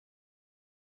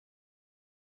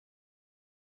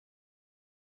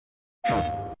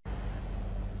90%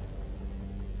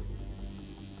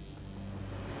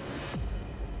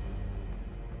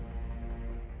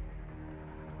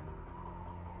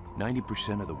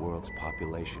 of the world's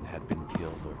population had been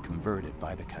killed or converted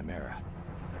by the Chimera.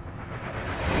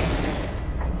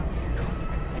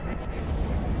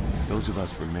 Those of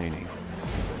us remaining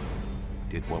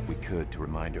did what we could to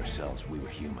remind ourselves we were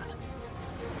human.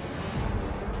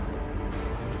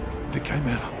 The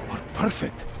Chimera are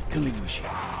perfect killing machines.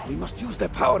 We must use their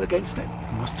power against them.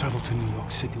 We must travel to New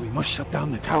York City. We must shut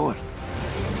down the tower.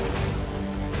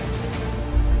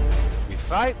 We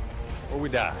fight, or we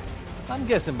die. I'm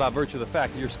guessing by virtue of the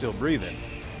fact that you're still breathing,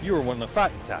 you were one of the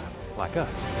fighting type, like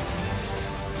us.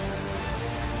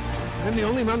 I'm the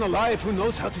only man alive who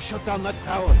knows how to shut down that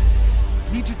tower.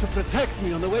 I need you to protect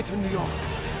me on the way to New York.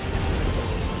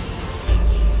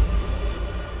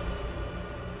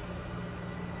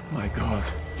 My God.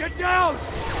 Get down!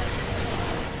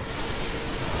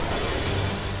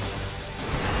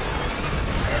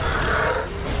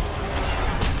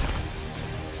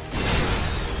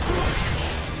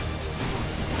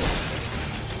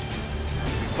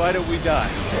 We fight or we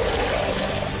die.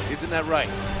 Isn't that right?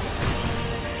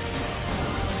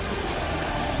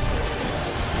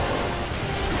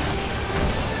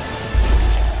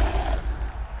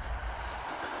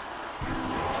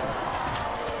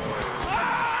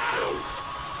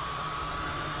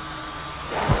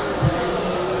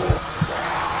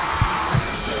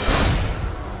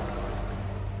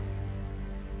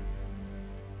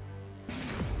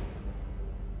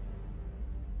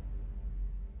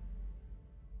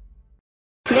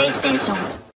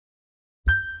 PlayStation